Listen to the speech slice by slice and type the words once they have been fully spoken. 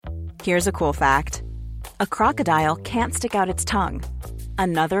Here's a cool fact. A crocodile can't stick out its tongue.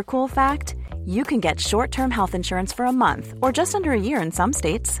 Another cool fact, you can get short-term health insurance for a month or just under a year in some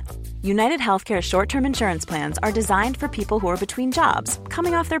states. United Healthcare short-term insurance plans are designed for people who are between jobs,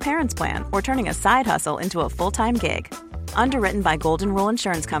 coming off their parents' plan, or turning a side hustle into a full-time gig. Underwritten by Golden Rule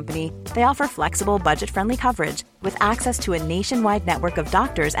Insurance Company, they offer flexible, budget-friendly coverage with access to a nationwide network of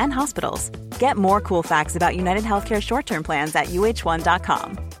doctors and hospitals. Get more cool facts about United Healthcare short-term plans at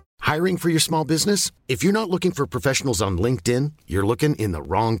uh1.com. Hiring for your small business? If you're not looking for professionals on LinkedIn, you're looking in the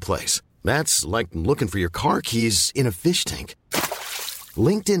wrong place. That's like looking for your car keys in a fish tank.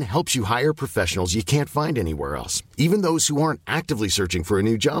 LinkedIn helps you hire professionals you can't find anywhere else, even those who aren't actively searching for a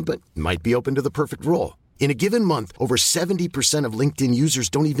new job but might be open to the perfect role. In a given month, over 70% of LinkedIn users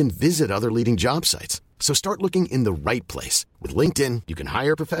don't even visit other leading job sites. So start looking in the right place. With LinkedIn, you can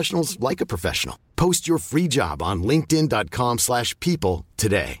hire professionals like a professional. Post your free job on linkedin.com/people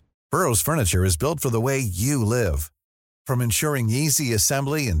today. Burrow's furniture is built for the way you live. From ensuring easy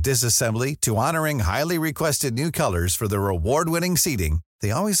assembly and disassembly to honoring highly requested new colors for their award-winning seating,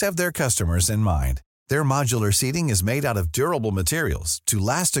 they always have their customers in mind. Their modular seating is made out of durable materials to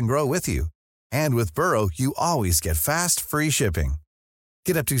last and grow with you. And with Burrow, you always get fast, free shipping.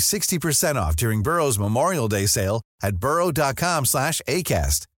 Get up to 60% off during Burrow's Memorial Day sale at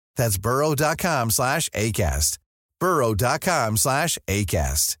burrow.com/ACAST. That's burrow.com/ACAST.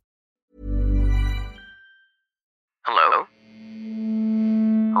 burrow.com/ACAST. Hello?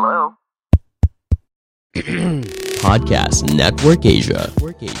 Hello? Podcast Network Asia.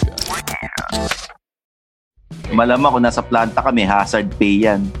 Malamang kung nasa planta ka, may hazard pay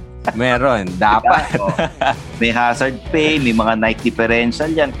yan. Meron, dapat. May hazard pay, may mga night differential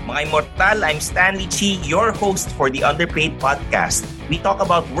yan. Mga Immortal, I'm Stanley Chi, your host for the Underpaid Podcast. We talk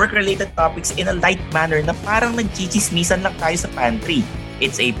about work-related topics in a light manner na parang nagchichismisan lang tayo sa pantry.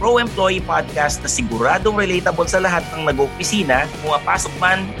 It's a pro-employee podcast na siguradong relatable sa lahat ng nag-opisina, pumapasok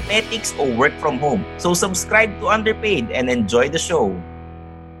man, ethics o work from home. So subscribe to Underpaid and enjoy the show.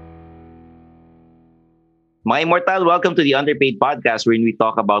 Mga Immortal, welcome to the Underpaid Podcast wherein we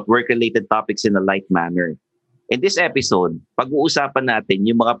talk about work-related topics in a light manner. In this episode, pag-uusapan natin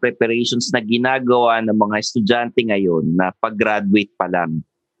yung mga preparations na ginagawa ng mga estudyante ngayon na pag-graduate pa lang,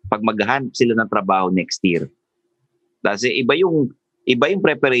 pag maghahanap sila ng trabaho next year. Kasi iba yung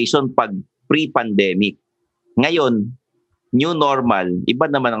preparation pag pre-pandemic. Ngayon, new normal, iba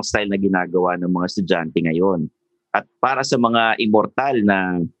naman ang style na ginagawa ng mga estudyante ngayon. At para sa mga Immortal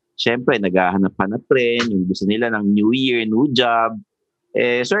na syempre, naghahanap-hanap rin, yung gusto nila ng new year, new job.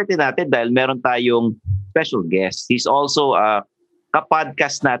 Swerte natin dahil meron tayong special guest. He's also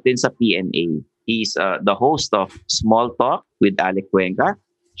ka-podcast natin sa PNA. He's the host of Small Talk with Alec Cuenca.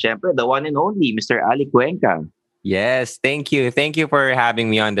 Syempre, the one and only, Mr. Alec Cuenca. Yes, thank you. Thank you for having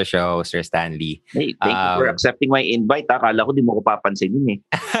me on the show, Sir Stanley. Hey, thank you for accepting my invite. Akala ko di mo ko papansinin eh.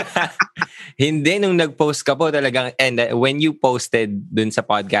 Hindi, nung nag-post ka po talagang, and when you posted dun sa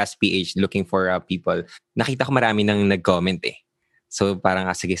Podcast PH looking for people, nakita ko marami nang nag-comment eh. So parang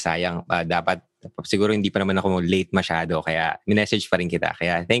sige, sayang. Dapat, siguro hindi pa naman ako late masyado. Kaya minessage pa rin kita.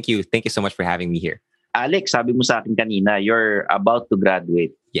 Kaya thank you. Thank you so much for having me here. Alex, sabi mo sa akin kanina, you're about to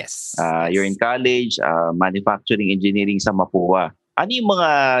graduate. Yes. You're in college, manufacturing engineering sa Mapua. Ano yung mga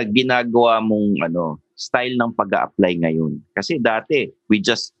ginagawa mong style ng pag-a-apply ngayon? Kasi dati, we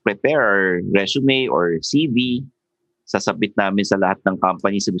just prepare our resume or CV. Sasabit namin sa lahat ng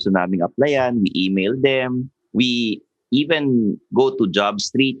companies na gusto naming applyan. We email them. We even go to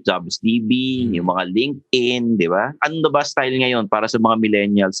JobStreet, JobsDB, yung mga LinkedIn, di ba? Ano na ba style ngayon para sa mga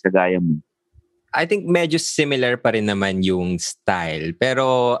millennials kagaya mo? I think medyo similar pa rin naman yung style.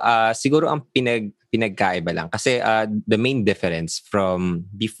 Pero siguro ang pinagkaiba lang. Kasi the main difference from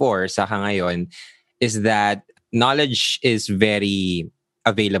before sa ngayon is that knowledge is very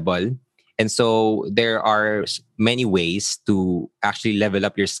available. And so there are many ways to actually level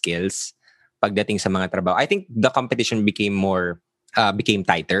up your skills pagdating sa mga trabaho. I think the competition became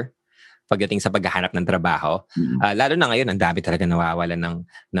tighter pagdating sa paghahanap ng trabaho. Lalo na ngayon, ang dami talaga nawawalan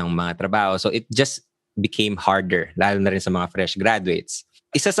ng mga trabaho. So it just became harder, lalo na rin sa mga fresh graduates.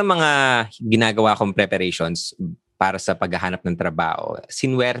 Isa sa mga ginagawa kong preparations para sa paghahanap ng trabaho,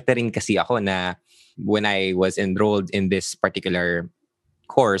 sinwerte rin kasi ako na when I was enrolled in this particular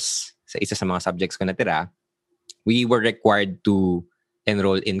course, sa isa sa mga subjects ko natira, we were required to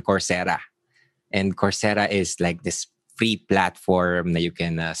enroll in Coursera. And Coursera is like this free platform na you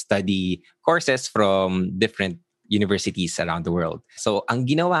can study courses from different universities around the world. So, ang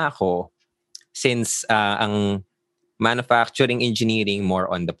ginawa ko, since ang manufacturing engineering, more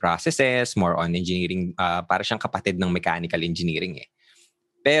on the processes, more on engineering, para siyang kapatid ng mechanical engineering eh.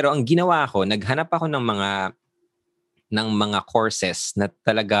 Pero ang ginawa ko, naghanap ako ng mga courses na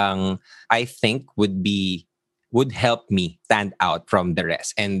talagang I think would help me stand out from the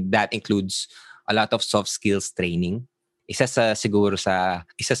rest. And that includes a lot of soft skills training. Isa sa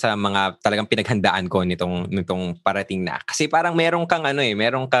mga talagang pinaghandaan ko nitong parating na. Kasi parang meron kang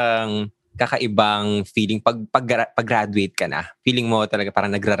kakaibang feeling pag-graduate ka na. Feeling mo talaga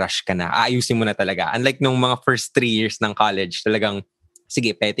parang nagra-rush ka na. Aayusin mo na talaga. Unlike nung mga first 3 years ng college, talagang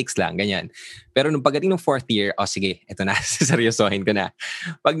sige, petics lang, ganyan. Pero nung pagdating ng 4th year, sige, eto na, seryosohin ko na.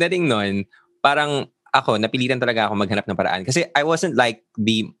 Pagdating nun, parang ako, napilitan talaga ako maghanap ng paraan. Kasi I wasn't like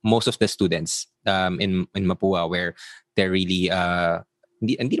most of the students in Mapua where they're really,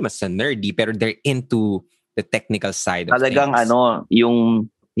 hindi naman sa nerdy, pero they're into the technical side of talagang things. Yung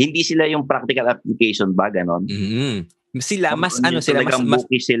hindi sila yung practical application ba, ganon? Mm-hmm. Sila, mas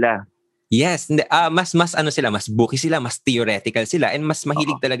booky sila. Yes, mas booky sila, mas theoretical sila, and mas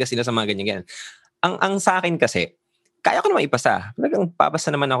mahilig talaga sila sa mga ganyan. Ang sa akin kasi, kaya ko naman ipasa. Talagang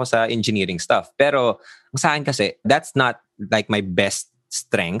papasa naman ako sa engineering stuff. Pero ang sa akin kasi, that's not like my best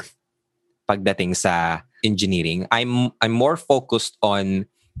strength pagdating sa engineering. I'm more focused on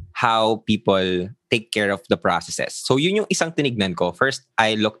how people take care of the processes. So yun yung isang tinignan ko. First,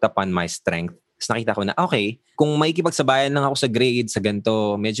 I looked upon my strength. Tapos nakita ko na, okay, kung makikipagsabayan lang ako sa grade, sa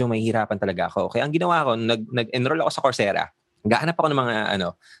ganito, medyo mahihirapan talaga ako. Kaya ang ginawa ko, nag-enroll ako sa Coursera. Gahanap ako ng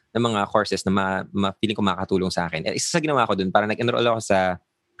mga courses na feeling ko makakatulong sa akin. Isa sa ginawa ko dun, parang nag-enroll ako sa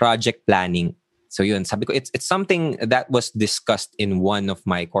project planning. So yun, sabi ko, it's something that was discussed in one of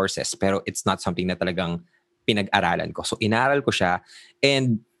my courses, pero it's not something na talagang pinag-aralan ko. So inaral ko siya,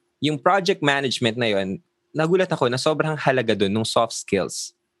 and yung project management na yun, nagulat ako na sobrang halaga dun ng soft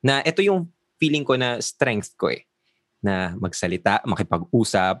skills. Na ito yung feeling ko na strength ko na magsalita,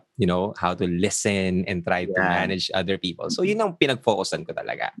 makipag-usap, how to listen and try to manage other people. So yun ang pinag-focusan ko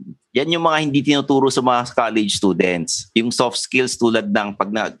talaga. Yan yung mga hindi tinuturo sa mga college students. Yung soft skills tulad ng pag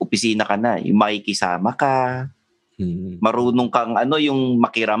nag-opisina ka na, yung makikisama ka, marunong kang yung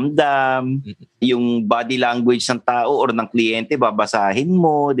makiramdam, yung body language ng tao or ng kliyente, babasahin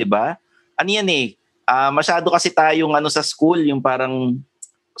mo, di ba? Ano yan masyado kasi tayong sa school, yung parang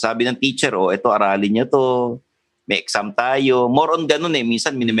sabi ng teacher, ito aralin nyo to, may exam tayo. More on ganun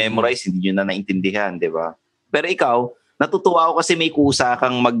minsan minimemorize, hindi nyo na naintindihan, di ba? Pero ikaw, natutuwa ako kasi may kusa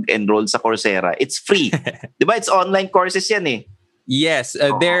kang mag-enroll sa Coursera. It's free. Di ba? It's online courses yan Yes,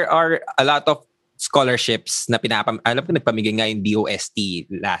 there are a lot of scholarships na alam ko nagpamigay nga yung DOST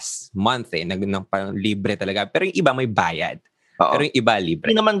last month libre talaga. Pero yung iba may bayad. Pero yung iba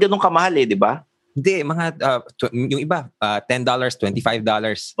libre. Hindi naman ganun kamahal di ba? Hindi, mga yung iba $10, $25,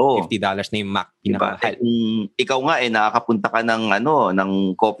 $50 na yung pinakamahal. Ikaw nga nakakapunta ka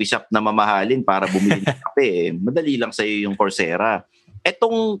ng coffee shop na mamahalin para bumili ng kape. Madali lang sa iyo yung Coursera.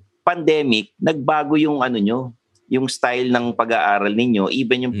 Etong pandemic, nagbago yung yung style ng pag-aaral ninyo,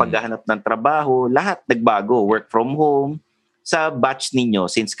 even yung paghahanap ng trabaho, lahat nagbago. Work from home. Sa batch ninyo,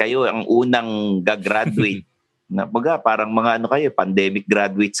 since kayo ang unang gagraduate, parang mga kayo, pandemic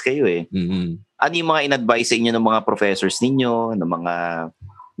graduates kayo Ano yung mga in-advise sa inyo ng mga professors ninyo, ng mga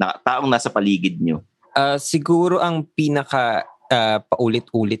taong nasa paligid nyo? Siguro ang pinaka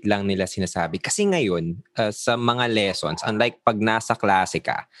paulit-ulit lang nila sinasabi. Kasi ngayon, sa mga lessons, unlike pag nasa klase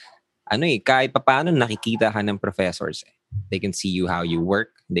ka, kahit papaano nakikita ka ng professors. They can see you how you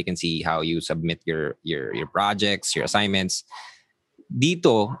work. They can see how you submit your projects, your assignments.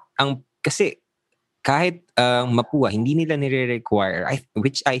 Dito, kasi kahit Mapua, hindi nila nire-require,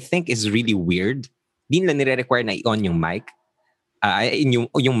 which I think is really weird, hindi nila nire-require na i-on yung mic.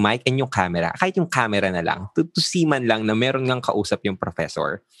 Yung mic and yung camera. Kahit yung camera na lang. To see man lang na meron ngang kausap yung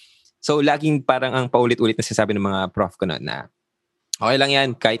professor. So, laging parang ang paulit-ulit na sinasabi ng mga prof ko na okay lang yan,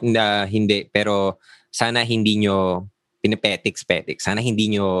 kahit na hindi. Pero sana hindi nyo pinipetics. Sana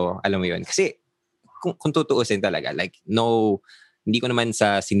hindi nyo, alam mo yun. Kasi kung tutuusin talaga, like, hindi ko naman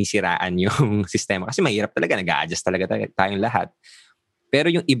sa sinisiraan yung sistema. Kasi mahirap talaga, nag-a-adjust talaga tayong lahat. Pero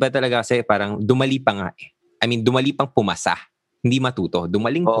yung iba talaga kasi parang dumali pa nga dumali pang pumasa. Hindi matuto,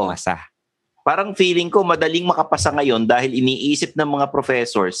 dumaling pumasa. Parang feeling ko madaling makapasa ngayon dahil iniisip ng mga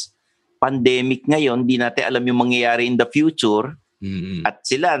professors, pandemic ngayon, di natin alam yung mangyayari in the future. At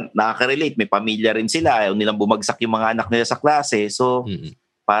sila, nakaka-relate, may pamilya rin sila, ayaw nilang bumagsak yung mga anak nila sa klase. So,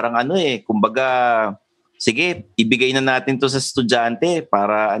 parang kumbaga, sige, ibigay na natin to sa estudyante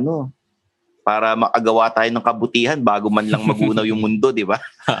para makagawa tayo ng kabutihan bago man lang magunaw yung mundo, di ba?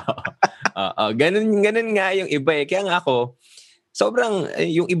 Ganun nga yung iba Kaya nga ako, sobrang,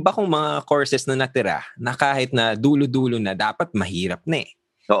 yung iba kong mga courses na natira, na kahit na dulo-dulo na, dapat mahirap na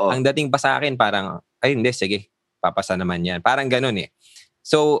Oo. Ang dating pa sa akin, parang, ay hindi, sige, papasa naman yan. Parang ganun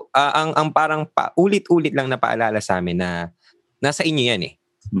So, ang parang ulit-ulit lang na paalala sa amin na nasa inyo yan eh.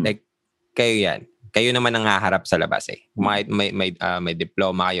 Like, kayo yan. Kayo naman ang haharap sa labas eh. May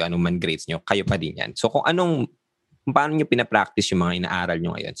diploma kayo, anong man grades nyo, kayo pa din yan. So, kung paano nyo pinapractice yung mga inaaral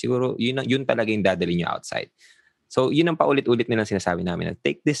nyo ngayon, siguro yun talaga yung dadali nyo outside. So, yun ang paulit-ulit nilang sinasabi namin na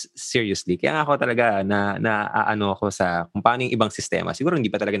take this seriously. Kaya nga ako talaga ano ako sa kung paano yung ibang sistema. Siguro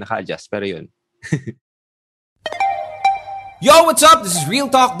hindi pa talaga naka-adjust, pero yun. Yo, what's up? This is Real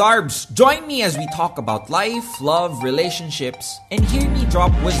Talk Darbs. Join me as we talk about life, love, relationships, and hear me drop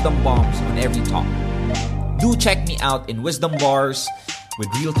wisdom bombs on every talk. Do check me out in Wisdom Bars with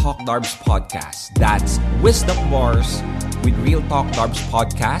Real Talk Darbs Podcast. That's Wisdom Bars with Real Talk Darbs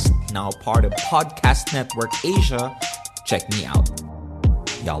Podcast, now part of Podcast Network Asia. Check me out.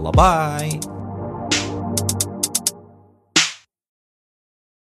 Yalla, bye!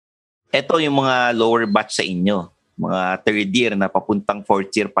 Ito yung mga lower batch sa inyo. Mga third year na papuntang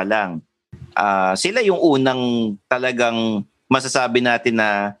fourth year pa lang. Sila yung unang talagang masasabi natin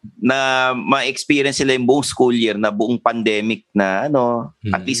na ma-experience sila yung buong school year na buong pandemic na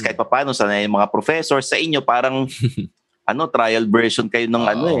at least kahit paano sana yung mga professors sa inyo parang trial version kayo ng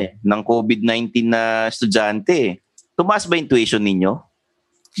ng COVID-19 na estudyante. Tumaas ba yung tuition ninyo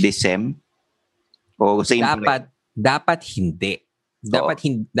this sem? O same dapat hindi.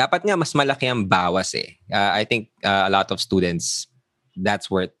 Dapat nga mas malaki ang bawas eh. I think a lot of students, that's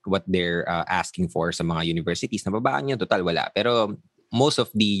what they're asking for sa mga universities. Nababaan nyo, total wala. Pero most of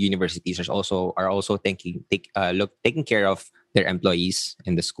the universities are also taking care of their employees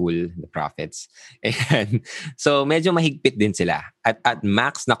in the school, the profits. And so medyo mahigpit din sila. At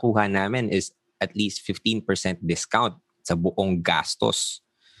max nakuha namin is at least 15% discount sa buong gastos.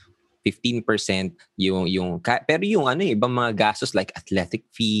 15% pero yung ibang mga gastos like athletic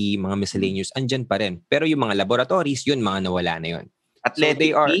fee, mga miscellaneous, andyan pa rin. Pero yung mga laboratories, yun, mga nawala na yun.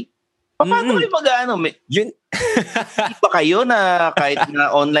 Athletic fee? Paano kayo yun? Hindi pa kayo na kahit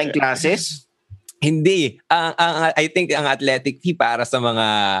na online classes? Hindi. I think ang athletic fee para sa mga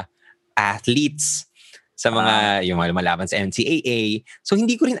athletes, sa mga yung mga lumalaban sa NCAA. So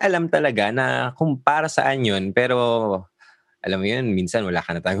hindi ko rin alam talaga na kung para saan yun, pero alam mo yun, minsan wala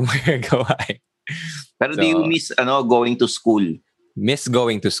ka na tayong magagawa eh. Pero do you miss going to school? Miss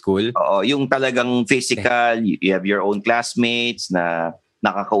going to school? Oo, yung talagang physical, you have your own classmates na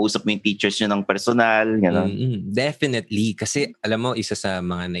nakakausap mo yung teachers nyo ng personal. Definitely. Kasi alam mo, isa sa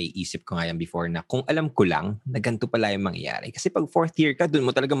mga naiisip ko nga yan before na kung alam ko lang na ganito pala yung mangyayari. Kasi pag fourth year ka, dun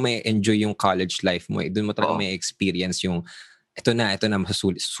mo talaga may enjoy yung college life mo. Dun mo talaga may experience yung ito na,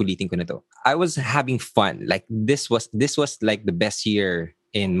 susulitin ko na to. I was having fun. Like this was like the best year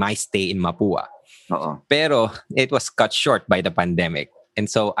in my stay in Mapua. Pero it was cut short by the pandemic. And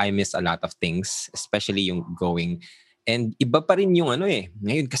so I missed a lot of things, especially yung going. And iba pa rin yung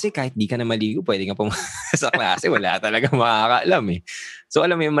ngayon kasi kahit di ka na maligo, pwede ka pumasok sa klase, wala talaga makakaalam eh. So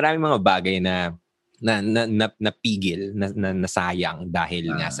alam mo yung maraming mga bagay na napigil, na nasayang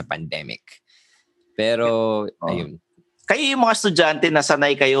dahil nga sa pandemic. Pero ayun. Kayo yung mga estudyante na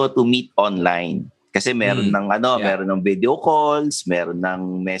sanay kayo to meet online. Kasi meron meron ng video calls, meron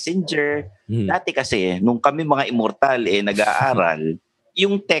ng messenger. Dati kasi, nung kami mga immortal nag-aaral,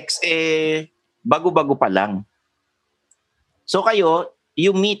 yung text bago-bago pa lang. So kayo,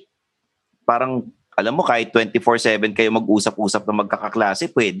 you meet, parang, alam mo, kahit 24/7 kayo mag-usap-usap na magkakaklase,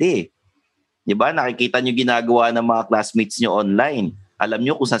 pwede. Diba? Nakikita nyo ginagawa ng mga classmates nyo online. Alam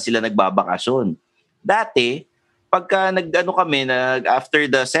nyo kung saan sila nagbabakasyon. Dati, pagka kami, after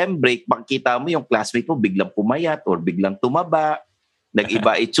the sem break, makikita mo yung classmate mo biglang pumayat or biglang tumaba,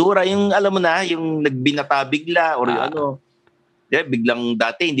 nag-iba itsura, yung alam mo na, yung nagbinata bigla or biglang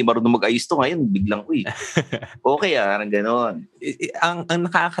dati hindi marunong mag-ayos to, ngayon biglang okay parang ganon. Ang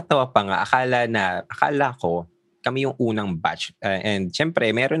nakakatawa pa nga, akala ko kami yung unang batch and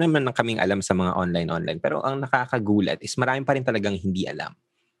syempre meron naman kaming alam sa mga online pero ang nakakagulat is marami pa rin talagang hindi alam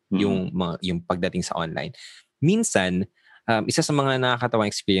yung pagdating sa online. Minsan, isa sa mga nakakatawang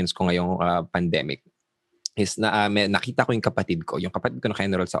experience ko ngayong pandemic is na nakita ko yung kapatid ko na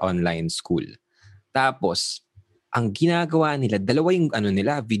naka-enroll sa online school. Tapos, ang ginagawa nila, dalawa yung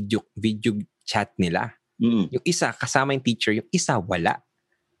video chat nila. Yung isa, kasama yung teacher, yung isa, wala.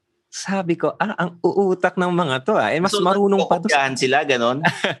 Sabi ko, ang uutak ng mga to mas so, marunong pa to. Sila, ganon?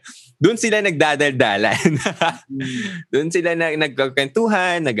 Doon sila nagdadaldalan. Doon sila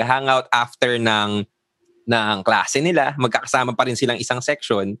nagkwentuhan, nag-hangout after ng klase nila, magkakasama pa rin silang isang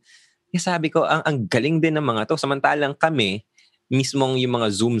section. Kaya sabi ko, ang galing din ng mga to. Samantalang kami, mismong yung mga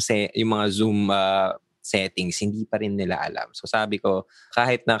Zoom settings, hindi pa rin nila alam. So sabi ko,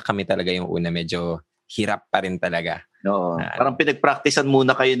 kahit na kami talaga yung una, medyo hirap pa rin talaga No, parang pinagpracticean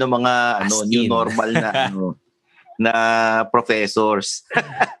muna kayo ng mga new normal na na professors.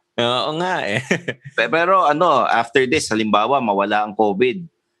 Oo nga eh. Pero after this, halimbawa mawala ang COVID,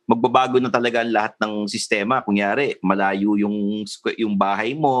 magbabago na talaga ang lahat ng sistema. Kunyari, malayo yung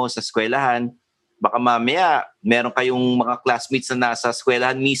bahay mo sa eskwelahan. Baka mamaya, meron kayong mga classmates na nasa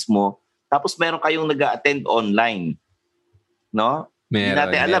eskwelahan mismo, tapos meron kayong nag-a-attend online. No? Hindi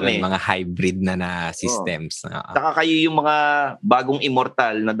natin alam mga hybrid na systems. Saka kayo yung mga bagong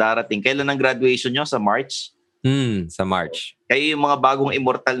immortal na darating. Kailan ang graduation nyo? Sa March? Sa March. Kayo yung mga bagong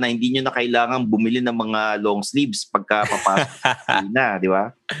immortal na hindi nyo na kailangan bumili ng mga long sleeves pagka papasok na, di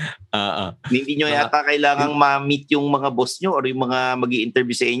ba? Hindi nyo yata kailangang ma-meet yung mga boss nyo or yung mga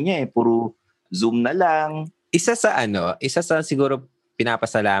mag-i-interview sa inyo. Puro Zoom na lang. Isa sa siguro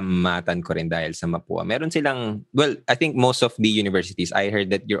pinapasalamatan ko rin dahil sa Mapua. Meron silang, I think most of the universities, I heard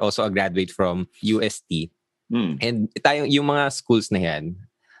that you're also a graduate from UST. And yung mga schools na yan,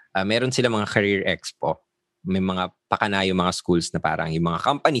 meron silang mga career expo. May mga pakana yung mga schools na parang yung mga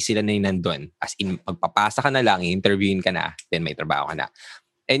company sila na yung nandun. As in, magpapasa ka na lang, i-interviewin ka na, then may trabaho ka na.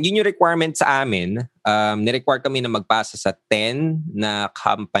 And yun yung requirement sa amin. Ni-require kami na magpasa sa 10 na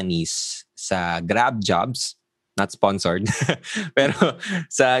companies sa Grab Jobs. Not sponsored. Pero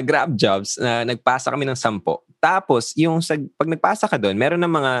sa Grab Jobs, nagpasa kami ng 10. Tapos, pag nagpasa ka doon, meron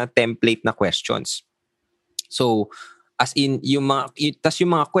ng mga template na questions. So, as in, yung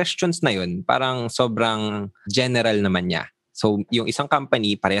mga questions na yun, parang sobrang general naman niya. So, yung isang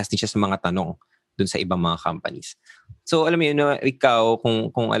company, parehas din siya sa mga tanong dun sa ibang mga companies. So, alam mo yun, ikaw,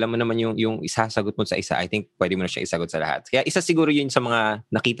 kung alam mo naman yung isasagot mo sa isa, I think pwede mo na siya isagot sa lahat. Kaya isa siguro yun sa mga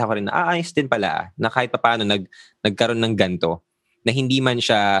nakita ko rin na, ayos din pala, na kahit paano nagkaroon ng ganto, na hindi man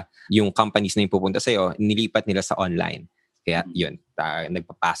siya yung companies na yung pupunta sa'yo, nilipat nila sa online. Kaya yun,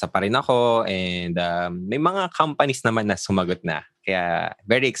 nagpapasa pa rin ako and may mga companies naman na sumagot na. Kaya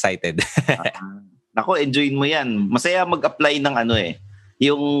very excited. Nako, enjoyin mo yan. Masaya mag-apply ng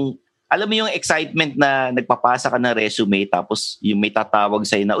yung alam mo yung excitement na nagpapasa ka ng resume tapos yung may tatawag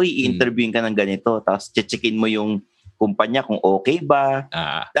sa'yo na, i-interviewin ka ng ganito tapos checkin mo yung kumpanya kung okay ba.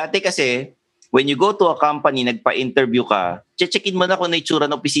 Dati kasi, when you go to a company, nagpa-interview ka, checkin mo na kung na-itsura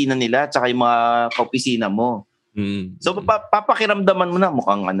ng opisina nila tsaka yung mga kaopisina mo. So, papakiramdaman mo na,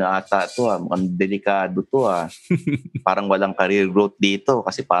 mukhang ata to mukhang delikado to Parang walang career growth dito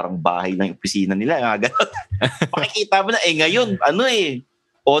kasi parang bahay lang yung opisina nila. Pakikita mo na, ngayon,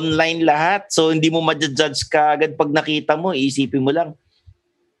 online lahat. So, hindi mo ma-judge ka agad pag nakita mo. Iisipin mo lang,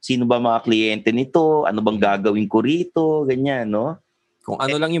 sino ba mga kliyente nito? Ano bang gagawin ko rito? Ganyan, no? Kung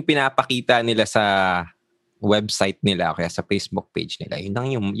ano lang yung pinapakita nila sa website nila o kaya sa Facebook page nila, yun lang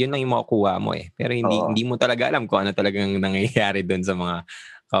yung makukuha mo eh. Pero hindi mo talaga alam kung ano talagang nangyayari doon sa mga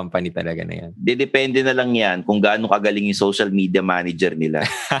company talaga na yan. Depende na lang yan kung gaano kagaling yung social media manager nila.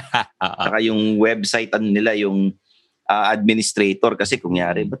 Saka yung website nila, yung administrator kasi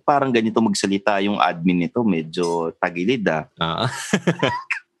kunyari, ba't parang ganito magsalita yung admin nito? Medyo tagilid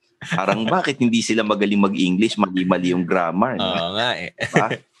Parang bakit hindi sila magaling mag-English, mali-mali yung grammar. Oo nga eh.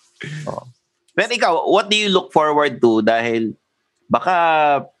 Pero ikaw, what do you look forward to? Dahil baka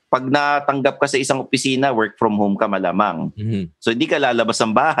pag natanggap ka sa isang opisina, work from home ka malamang. So hindi ka lalabas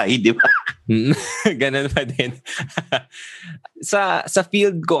ng bahay, di ba? Ganun pa din. sa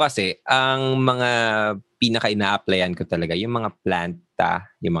field ko kasi, ang mga pinaka-ina-applyan ko talaga, yung mga planta,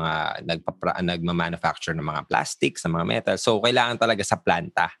 yung mga nagma-manufacture ng mga plastics, ng mga metal. So, kailangan talaga sa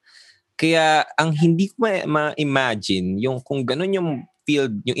planta. Kaya, ang hindi ko ma-imagine, yung kung ganun yung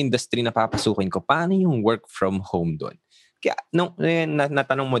field, yung industry na papasukin ko, paano yung work from home doon? Kaya,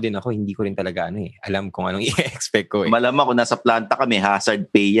 natanong mo din ako, hindi ko rin talaga alam kung anong i-expect ko. Malamang kung nasa planta ka, may hazard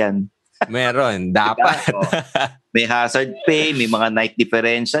pay yan. Meron, dapat. May hazard pay, may mga night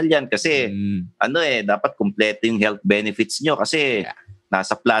differential yan kasi dapat kumpleto yung health benefits nyo kasi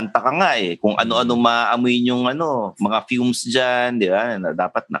nasa planta ka nga kung ano-ano maamoy yung mga fumes dyan, di ba?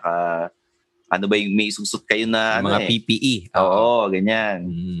 Dapat may isusot kayo na mga PPE. Oo, ganyan.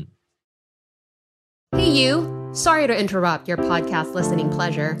 Hey you, sorry to interrupt your podcast listening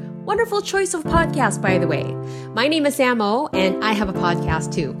pleasure. Wonderful choice of podcast, by the way. My name is Samo, and I have a podcast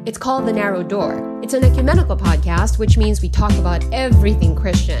too. It's called The Narrow Door. It's an ecumenical podcast, which means we talk about everything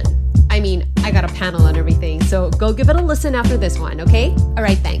Christian. I mean, I got a panel on everything, so go give it a listen after this one, okay? All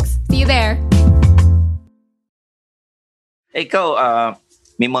right, thanks. See you there. Ikaw,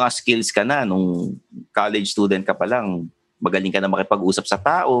 may mga skills ka na nung college student ka pa lang. Magaling ka na makipag-usap sa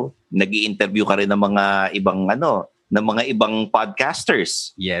tao. Nag-i-interview ka rin ng mga ibang ng mga ibang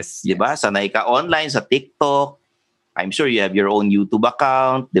podcasters. Yes. Diba? Sanay ka online sa TikTok. I'm sure you have your own YouTube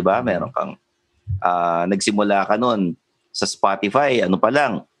account. Diba? Meron kang nagsimula ka nun sa Spotify, ano pa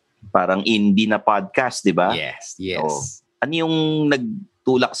lang, parang indie na podcast, di ba? Yes. So, ano yung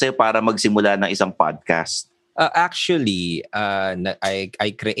nagtulak sa'yo para magsimula ng isang podcast? Actually, I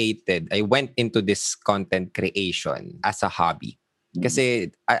went into this content creation as a hobby. Kasi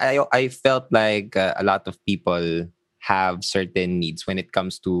I felt like a lot of people have certain needs when it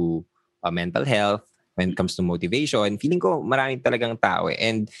comes to mental health, when it comes to motivation. Feeling ko maraming talagang tao.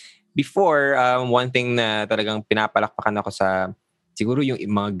 And before, one thing na talagang pinapalakpakan ako sa, siguro yung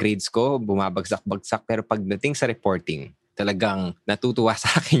mga grades ko, bumabagsak-bagsak. Pero pagdating sa reporting, talagang natutuwa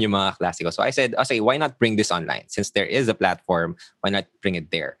sa akin yung mga klase ko. So I said, okay, why not bring this online? Since there is a platform, why not bring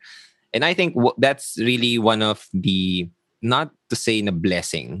it there? And I think that's really one of the, not to say na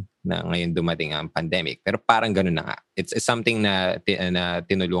blessing na ngayon dumating ang pandemic, pero parang ganun na nga. It's something na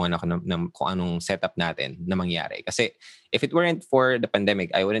tinulungan ako ng kung anong setup natin na mangyari. Kasi if it weren't for the pandemic,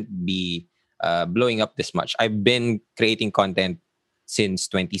 I wouldn't be blowing up this much. I've been creating content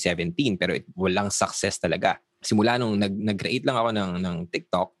since 2017, pero walang success talaga. Simula nung nag-create lang ako ng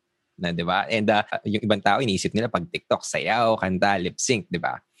TikTok, na 'di ba? And yung ibang tao iniisip nila pag TikTok sayaw, kanta, lip sync, 'di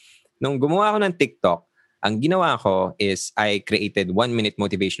ba? Nung gumawa ako ng TikTok, ang ginawa ko is I created 1-minute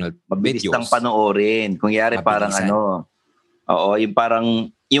motivational Mabilis videos. Mabilis lang panoorin. Kung yari parang yung parang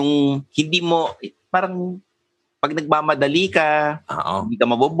yung hindi mo parang pag nagmamadali ka, hindi ka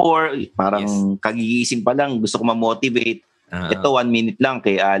mabobore, parang kagigising pa lang, gusto ko ma-motivate. Ito 1 minute lang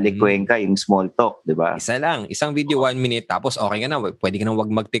kay Alec Cuenca, yung small talk, di ba? Isa lang. Isang video 1 minute tapos okay ka na. Pwede ka na wag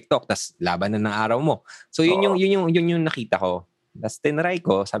mag-TikTok tapos laban na ng araw mo. So yun yung nakita ko. Tapos tinry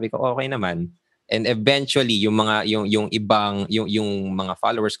ko, sabi ko okay naman. And eventually yung mga yung mga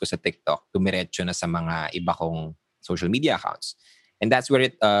followers ko sa TikTok dumiretso na sa mga iba kong social media accounts. And that's where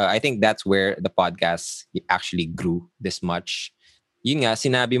I think that's where the podcast actually grew this much. Yun nga,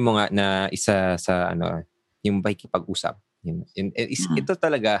 sinabi mo nga na isa sa yung pakikipag-usap. Ito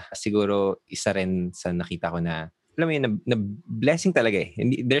talaga siguro isa rin sa nakita ko na alam mo yun, na blessing talaga eh.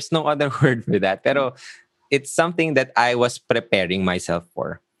 There's no other word for that. Pero it's something that I was preparing myself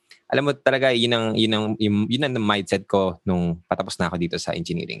for. Alam mo talaga, yun ang mindset ko nung patapos na ako dito sa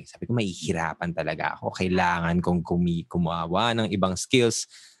engineering. Sabi ko, mahihirapan talaga ako. Kailangan kong kumawa ng ibang skills.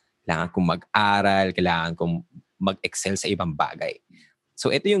 Kailangan kong mag-aral. Kailangan kong mag-excel sa ibang bagay.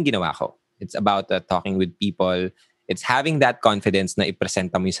 So ito yung ginawa ko. It's about talking with people. It's having that confidence na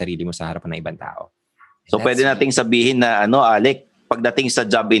ipresenta mo yung sarili mo sa harapan ng ibang tao. So pwede nating sabihin na Alec, pagdating sa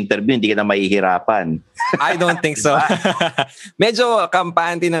job interview, hindi ka na mahihirapan. I don't think so. Medyo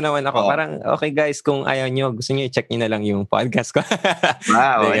kampante na naman ako. Parang, okay guys, kung ayaw nyo, gusto nyo i-check nyo na lang yung podcast ko.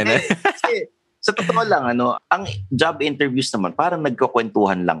 Wow. Kasi, sa totoo lang, ang job interviews naman, parang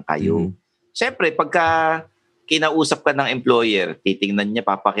nagkukwentuhan lang kayo. Siyempre, pagka kinausap ka ng employer, titingnan niya,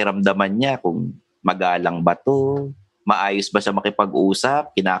 papakiramdaman niya kung magalang ba to, maayos ba siya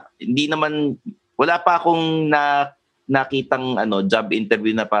makipag-usap. Hindi naman, wala pa akong nakitang job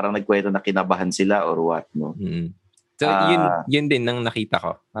interview na parang nagkwento na kinabahan sila or what, no? So, yun din ang nakita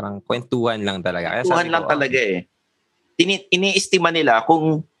ko. Parang kwentuhan lang talaga. Kwentuhan lang talaga eh. Iniestima nila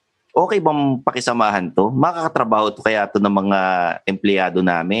kung okay bang pakisamahan to? Makakatrabaho to kaya to ng mga empleyado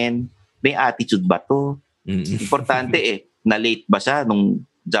namin? May attitude ba to? Importante eh, na-late ba siya nung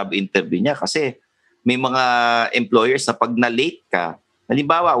job interview niya? Kasi may mga employers na pag na-late ka,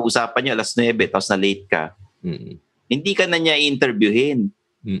 halimbawa, usapan niyo 9:00 tapos na-late ka, hindi ka na niya i-interviewin.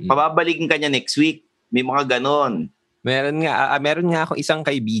 Pababalikin ka niya next week. May mga ganon. Meron nga ako isang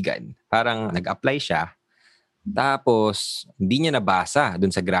kaibigan. Parang nag-apply siya. Tapos, hindi niya nabasa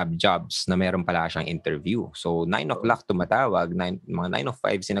dun sa Grab Jobs na meron pala siyang interview. So, 9:00 tumatawag. Mga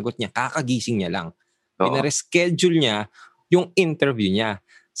 9:05, sinagot niya. Kakagising niya lang. Pinareschedule niya yung interview niya.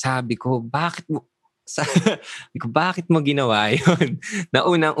 Sabi ko, bakit mo ginawa yun? Na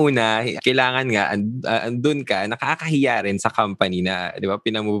unang-una, kailangan nga, andun ka, nakakahiya rin sa company na, di ba,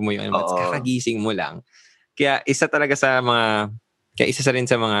 pinamove mo yung kakagising mo lang. Kaya isa rin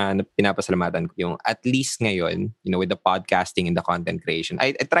sa mga pinapasalamatan ko yung at least ngayon, with the podcasting and the content creation,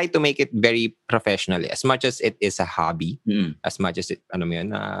 I try to make it very professional as much as it is a hobby, as much as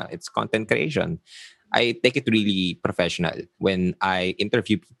it's content creation. I take it really professional. When I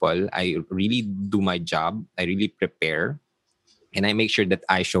interview people, I really do my job. I really prepare. And I make sure that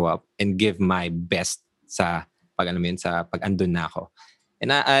I show up and give my best sa pag-andun na ako.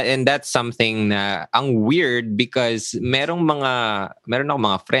 And that's something na ang weird because meron ako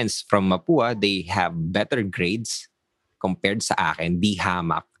mga friends from Mapua, they have better grades compared sa akin, di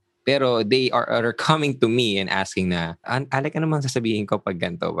hamak. Pero they are coming to me and asking na, Alec, ano mang sasabihin ko pag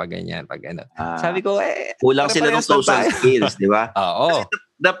ganito, pag ganyan, pag ano. Sabi ko, kulang sila ng social skills, di ba? Oo.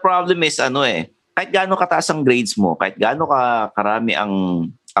 The problem is, kahit gaano kataas ang grades mo, kahit gaano karami ang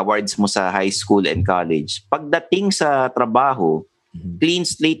awards mo sa high school and college, pagdating sa trabaho, clean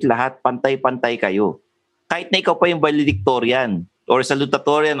slate lahat, pantay-pantay kayo. Kahit na ikaw pa yung valedictorian or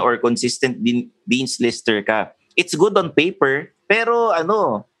salutatorian or consistent dean's lister ka, it's good on paper, pero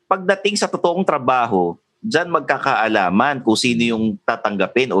pagdating sa totoong trabaho, dyan magkakaalaman kung sino yung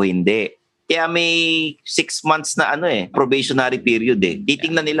tatanggapin o hindi. Kaya may 6 months na probationary period eh.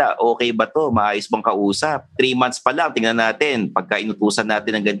 Titingnan nila, okay ba to? Maayos bang kausap? 3 months pa lang, tingnan natin. Pagka inutusan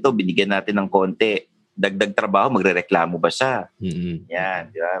natin ng ganito, binigyan natin ng konti. Dagdag trabaho, magrereklamo ba siya? Mm-hmm. Yan,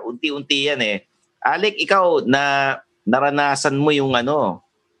 di ba? Unti-unti yan eh. Alec, ikaw, naranasan mo yung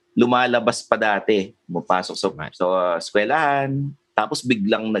lumalabas pa dati. Pumapasok sa eskwelahan, tapos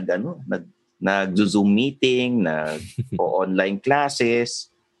biglang nag-Zoom meeting, nag-online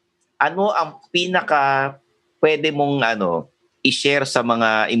classes. Ano ang pinaka pwede mong i-share sa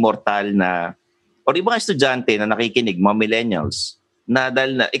mga immortal na o yung mga estudyante na nakikinig, mga millennials, na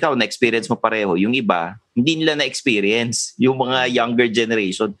dahil na ikaw na-experience mo pareho, yung iba, hindi nila na-experience. Yung mga younger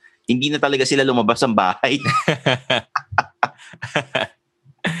generation, hindi na talaga sila lumabas ng bahay.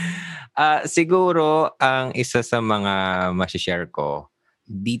 Siguro, ang isa sa mga masishare ko,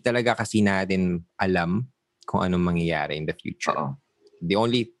 di talaga kasi natin alam kung anong mangyayari in the future. Uh-oh. The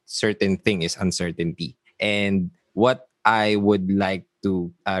only certain thing is uncertainty. And what I would like to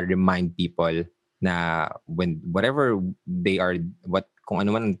remind people na whatever they are, kung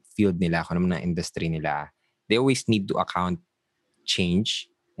ano man ang field nila, kung ano man ang industry nila, they always need to account change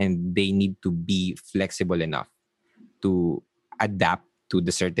and they need to be flexible enough to adapt to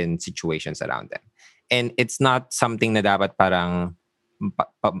the certain situations around them. And it's not something na dapat parang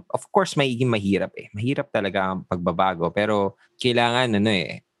of course, magiging mahirap eh. Mahirap talaga ang pagbabago. Pero kailangan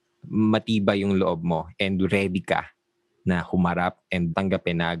matibay yung loob mo and ready ka na humarap and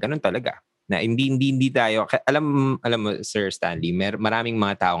tanggapin na ganun talaga. Na hindi tayo, alam mo Sir Stanley, maraming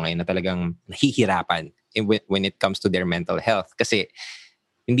mga tao ngayon na talagang nahihirapan when it comes to their mental health. Kasi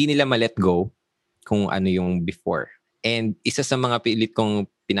hindi nila ma-let go kung ano yung before. And isa sa mga pilit kong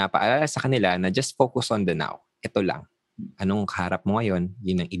pinapaalala sa kanila na just focus on the now. Ito lang. Anong kaharap mo ngayon,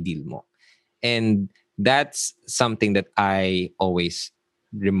 yun ang i-deal mo. And that's something that I always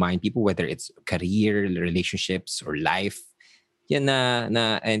remind people, whether it's career, relationships, or life. Yan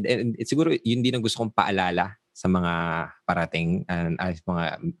and siguro yun din ang gusto kong paalala sa mga parating mga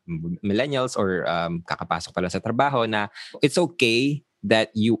millennials or kakapasok pala sa trabaho na it's okay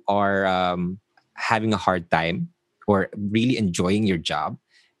that you are having a hard time or really enjoying your job,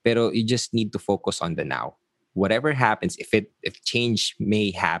 pero you just need to focus on the now. Whatever happens, if change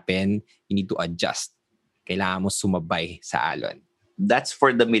may happen, you need to adjust. Kailangan mo sumabay sa alon. That's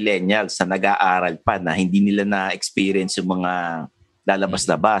for the millennials na nag-aaral pa na hindi nila na-experience yung mga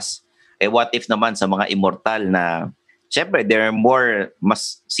lalabas-labas. What if naman sa mga immortal na syempre they're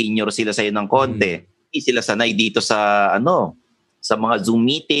mas senior sila sa'yo ng konti. Hindi sila sanay dito sa sa mga Zoom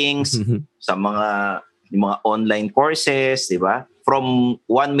meetings, sa mga online courses, di ba? From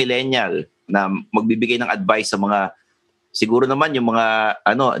one millennial na magbibigay ng advice sa mga siguro naman yung mga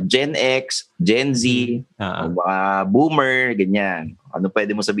Gen X, Gen Z, mga boomer, ganyan. Ano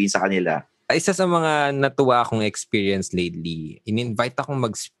pwede mo sabihin sa kanila? Isa sa mga natuwa akong experience lately, in-invite akong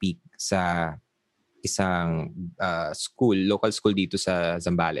mag-speak sa isang local school dito sa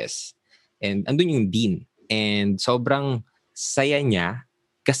Zambales. And andun yung dean. And sobrang saya niya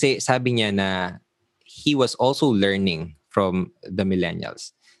kasi sabi niya na he was also learning from the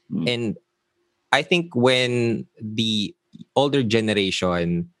millennials. And I think when the older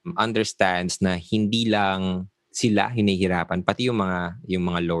generation understands na hindi lang sila hinihirapan, pati yung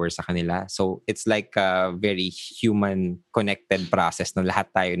mga lower sa kanila. So it's like a very human connected process na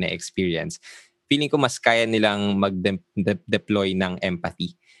lahat tayo na experience. Feeling ko mas kaya nilang mag-deploy ng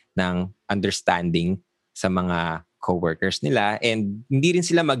empathy, ng understanding sa mga coworkers nila, and hindi rin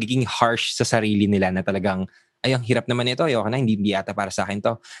sila magiging harsh sa sarili nila na talagang ay ang hirap naman ito, ayoko na, hindi ata para sa akin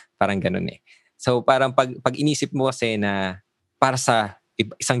to. Parang ganun eh. So parang pag inisip mo kasi na para sa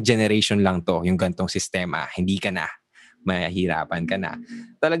isang generation lang to, yung gantong sistema, hindi ka na, mahihirapan ka na.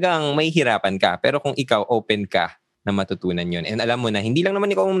 Talagang mahihirapan ka. Pero kung ikaw open ka na matutunan yun, and alam mo na, hindi lang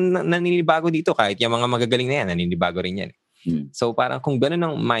naman ikaw naninibago dito, kahit yung mga magagaling na yan, naninibago rin yan. So parang kung ganun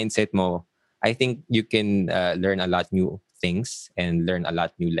ang mindset mo, I think you can learn a lot new things and learn a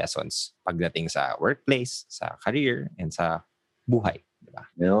lot new lessons pagdating sa workplace, sa career, and sa buhay. Diba?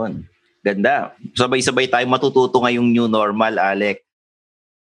 Yun. Ganda. Sabay-sabay tayo matututo ngayong new normal, Alec.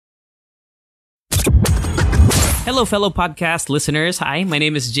 Hello, fellow podcast listeners. Hi, my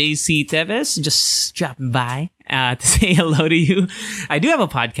name is JC Teves. Just dropping by. to say hello to you. I do have a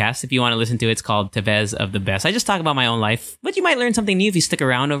podcast if you want to listen to it. It's called Tevez of the Best. I just talk about my own life, but you might learn something new if you stick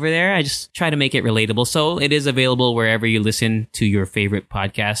around over there. I just try to make it relatable. So it is available wherever you listen to your favorite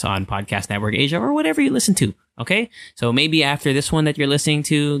podcast on Podcast Network Asia or whatever you listen to. Okay? So maybe after this one that you're listening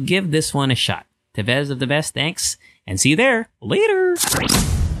to, give this one a shot. Tevez of the Best, thanks. And see you there. Later!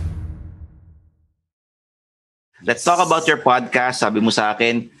 Let's talk about your podcast. Sabi mo sa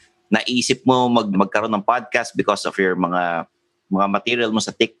akin, naisip mo magkaroon ng podcast because of your mga material mo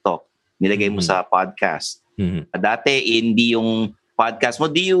sa TikTok. Nilagay mo sa podcast. Dati, hindi yung podcast mo.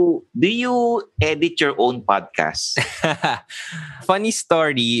 Do you edit your own podcast? Funny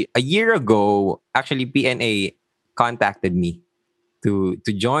story. A year ago, actually, PNA contacted me to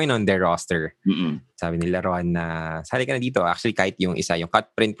join on their roster. Sabi nila, Ron, sali ka na dito. Actually, kahit yung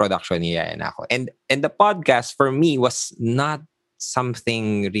Cut Print Production niya na ako. And the podcast for me was not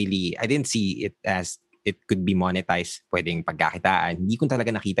something really, I didn't see it as it could be monetized, pwedeng pagkakitaan. Hindi ko talaga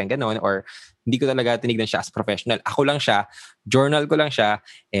nakita gano'n or hindi ko talaga tinignan siya as professional. Ako lang siya, journal ko lang siya,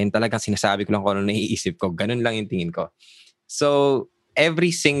 and talagang sinasabi ko lang kung ano naiisip ko. Ganun lang yung tingin ko. So, every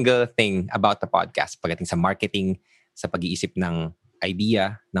single thing about the podcast, pagdating sa marketing, sa pag-iisip ng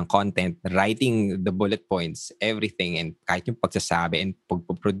idea, ng content, writing the bullet points, everything, and kahit yung pagsasabi and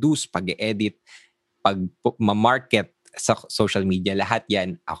pag-produce, pag-edit, pag-market sa social media, lahat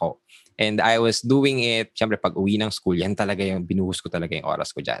yan ako. And I was doing it, syempre pag uwi ng school, yan talaga yung binuhos ko talaga yung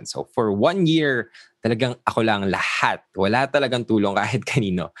oras ko dyan. So for 1 year, talagang ako lang lahat. Wala talagang tulong kahit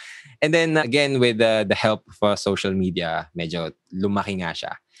kanino. And then again, with the help of social media, medyo lumaki nga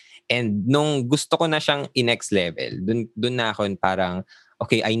siya. And nung gusto ko na siyang i-next level, dun na ako parang,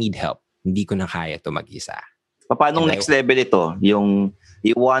 okay, I need help. Hindi ko na kaya ito mag-isa. Paano next level ito? Yung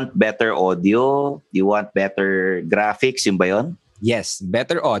you want better audio? You want better graphics? Yung ba yun? Yes,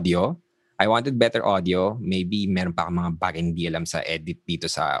 better audio. I wanted better audio. Maybe meron pa akong mga bagay hindi alam sa edit dito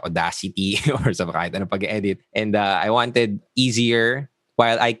sa Audacity or sa kahit ano pag-edit. And I wanted easier.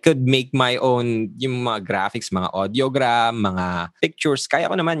 While I could make my own yung mga graphics, mga audiogram, mga pictures, kaya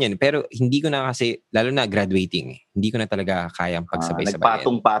ko naman yun. Pero hindi ko na kasi, lalo na graduating, hindi ko na talaga kayang pagsabay-sabay.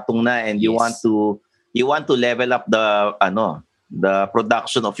 Nagpatong-patong na and you want to level up the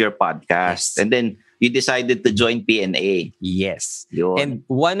production of your podcast. Yes. And then you decided to join PNA. Yes. Yun. And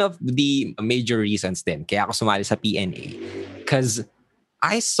one of the major reasons din, kaya ako sumali sa PNA, because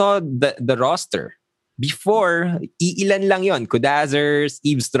I saw the roster. Before, iilan lang yon. Kudazzers,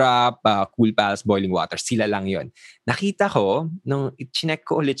 Eavesdrop, Cool Pals, Boiling Water. Sila lang yon. Nakita ko, nung chinek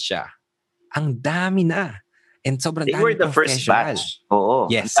ko ulit siya, ang dami na. And sobrang dami. They were the first batch. Oo.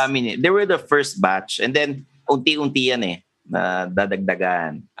 Yes. Ang dami. They were the first batch. And then, unti-unti yan na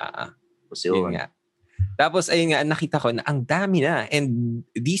dadagdagan. Yun nga. Tapos, ayun nga, nakita ko na ang dami na. And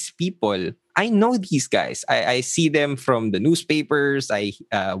these people, I know these guys. I see them from the newspapers. I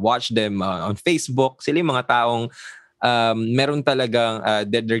watch them on Facebook. Sila yung mga taong meron talagang,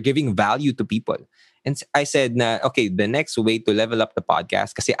 they're giving value to people. And I said na, okay, the next way to level up the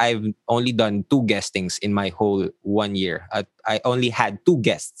podcast, kasi I've only done 2 guestings in my whole 1 year. I only had 2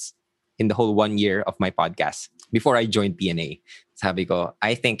 guests in the whole 1 year of my podcast before I joined PNA. Sabi ko,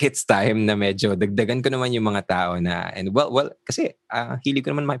 I think it's time na medyo dagdagan ko naman yung mga tao na, and well, kasi hilig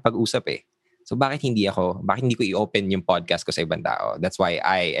ko naman makipag-usap eh. So bakit hindi ko i-open yung podcast ko sa ibang tao? That's why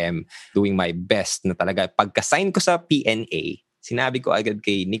I am doing my best na talaga. Pagka-sign ko sa PNA, sinabi ko agad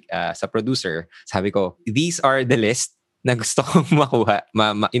kay Nick, sa producer, sabi ko, these are the list na gusto kong makuha,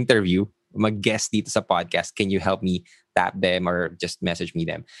 ma-interview, mag-guest dito sa podcast. Can you help me tap them or just message me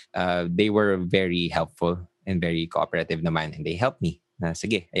them? They were very helpful and very cooperative naman. And they helped me.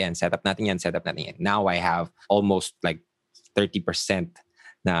 Sige, ayan, set up natin yan. Now I have almost like 30%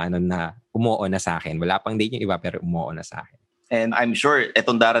 na umuo na sa akin. Wala pang date yung iba pero umuo na sa akin. And I'm sure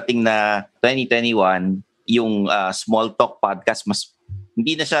etong darating na 2021, yung Small Talk podcast,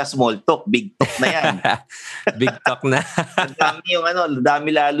 hindi na siya small talk, big talk na yan. Big talk na. dami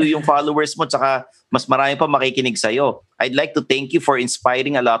lalo yung followers mo, tsaka mas marami pa makikinig sa'yo. I'd like to thank you for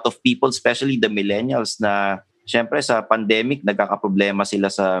inspiring a lot of people, especially the millennials na syempre sa pandemic, nagkakaproblema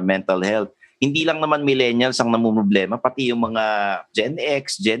sila sa mental health. Hindi lang naman millennials ang namumroblema, pati yung mga Gen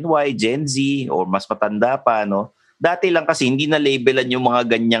X, Gen Y, Gen Z, or mas matanda pa, no? Dati lang kasi hindi na labelan yung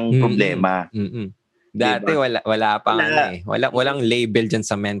mga ganyang problema. Dati diba? wala pang walang label dyan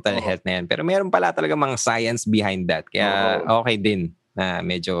sa mental health na yan. Pero meron pala talaga mga science behind that. Kaya okay din na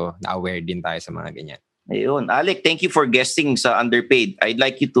medyo na-aware din tayo sa mga ganyan. Ayun. Alec, thank you for guesting sa Underpaid. I'd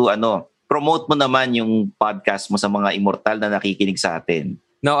like you to promote mo naman yung podcast mo sa mga immortal na nakikinig sa atin.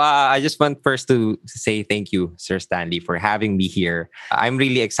 No, I just want first to say thank you, Sir Stanley, for having me here. I'm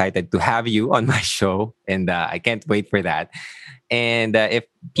really excited to have you on my show, and I can't wait for that. And if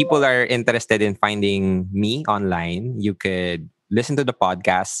people are interested in finding me online, you could listen to the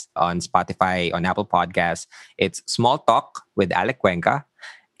podcast on Spotify, on Apple Podcasts. It's Small Talk with Alec Cuenca.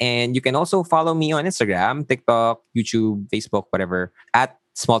 And you can also follow me on Instagram, TikTok, YouTube, Facebook, whatever, at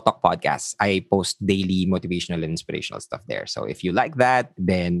Small Talk Podcast. I post daily motivational and inspirational stuff there. So if you like that,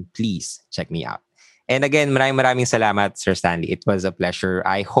 then please check me out. And again, maraming salamat, Sir Stanley. It was a pleasure.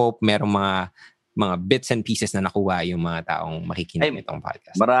 I hope merong mga bits and pieces na nakuha yung mga taong makikinig nitong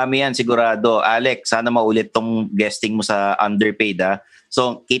podcast. Marami yan, sigurado. Alec, sana maulit tong guesting mo sa Underpaid.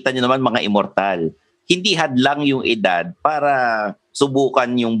 So, kita nyo naman mga immortal. Hindi hadlang yung edad para subukan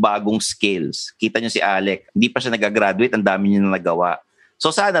yung bagong skills. Kita nyo si Alec, hindi pa siya nag-graduate, ang dami niya na nagawa. So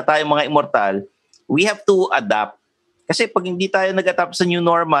sana tayo mga immortal, we have to adapt. Kasi pag hindi tayo nag-adapt sa new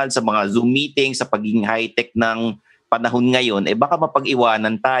normal, sa mga Zoom meetings, sa pagiging high-tech ng panahon ngayon, baka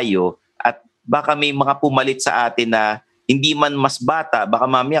mapag-iwanan tayo at baka may mga pumalit sa atin na hindi man mas bata, baka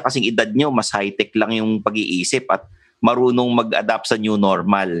mamaya kasing edad nyo, mas high-tech lang yung pag-iisip at marunong mag-adapt sa new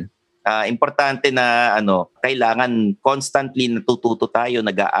normal. Importante na kailangan constantly natututo tayo,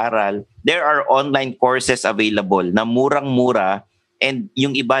 nag-aaral. There are online courses available na murang-mura and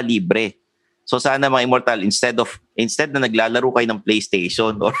yung iba libre. So sana mga immortal, instead na naglalaro kayo ng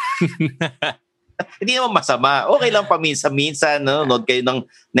PlayStation or hindi naman masama. Okay lang paminsan-minsan, nanonood kayo ng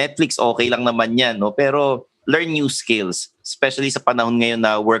Netflix, okay lang naman yan. Pero learn new skills, especially sa panahon ngayon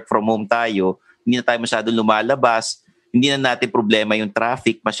na work from home tayo, hindi na tayo masyadong lumalabas. Hindi na natin problema yung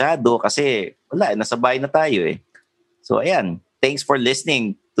traffic masyado kasi nasa bahay na tayo eh. So ayan, thanks for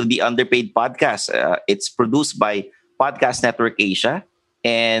listening to the Underpaid Podcast. It's produced by Podcast Network Asia.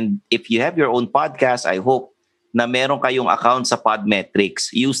 And if you have your own podcast, I hope na meron kayong account sa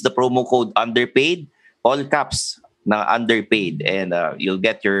Podmetrics. Use the promo code Underpaid, all caps na Underpaid. And you'll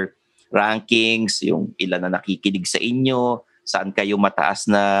get your rankings, yung ilan na nakikinig sa inyo, saan kayo mataas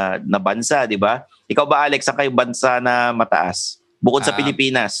na bansa, di ba? Ikaw ba, Alex, saan kayo bansa na mataas? Bukod sa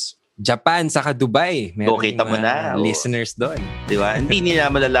Pilipinas. Japan, saka Dubai. Meron kita mo na. Listeners doon. Di ba? Hindi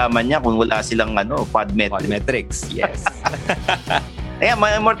nila malalaman niya kung wala silang Podmetrics. Yes. Ayan,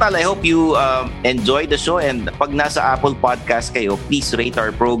 mga immortal, I hope you enjoy the show. And pag nasa Apple Podcast kayo, please rate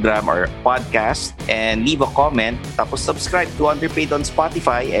our program or podcast and leave a comment. Tapos subscribe to Underpaid on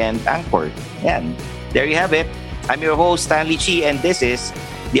Spotify and Anchor. Ayan. There you have it. I'm your host, Stanley Chi, and this is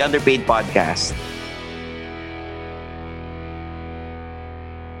the Underpaid Podcast.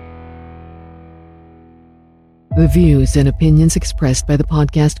 The views and opinions expressed by the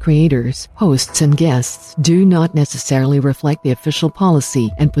podcast creators, hosts, and guests do not necessarily reflect the official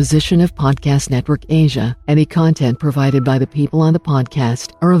policy and position of Podcast Network Asia. Any content provided by the people on the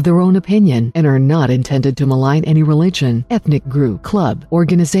podcast are of their own opinion and are not intended to malign any religion, ethnic group, club,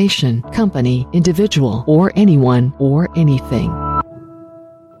 organization, company, individual, or anyone or anything.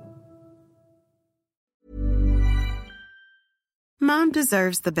 Mom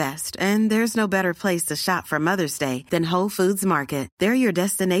deserves the best, and there's no better place to shop for Mother's Day than Whole Foods Market. They're your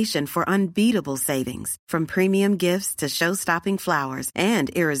destination for unbeatable savings, from premium gifts to show-stopping flowers and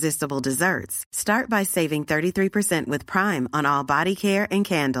irresistible desserts. Start by saving 33% with Prime on all body care and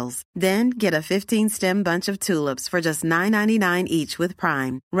candles. Then get a 15-stem bunch of tulips for just $9.99 each with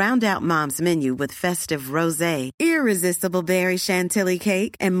Prime. Round out Mom's menu with festive rosé, irresistible berry chantilly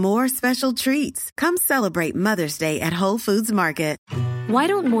cake, and more special treats. Come celebrate Mother's Day at Whole Foods Market. Why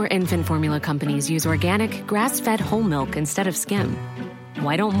don't more infant formula companies use organic, grass-fed whole milk instead of skim?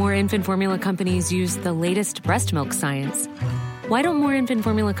 Why don't more infant formula companies use the latest breast milk science? Why don't more infant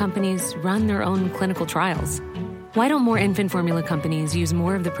formula companies run their own clinical trials? Why don't more infant formula companies use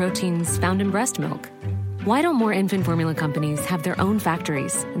more of the proteins found in breast milk? Why don't more infant formula companies have their own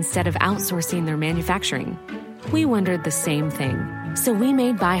factories instead of outsourcing their manufacturing? We wondered the same thing. So we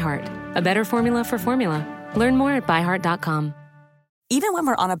made ByHeart, a better formula for formula. Learn more at byheart.com. Even when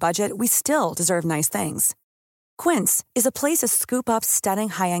we're on a budget, we still deserve nice things. Quince is a place to scoop up stunning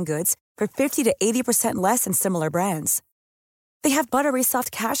high-end goods for 50 to 80% less than similar brands. They have buttery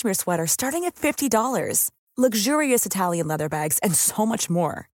soft cashmere sweaters starting at $50, luxurious Italian leather bags, and so much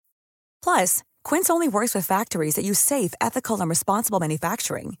more. Plus, Quince only works with factories that use safe, ethical, and responsible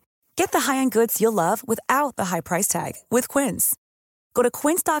manufacturing. Get the high-end goods you'll love without the high price tag with Quince. Go to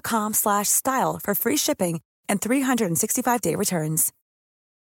quince.com/style for free shipping and 365-day returns.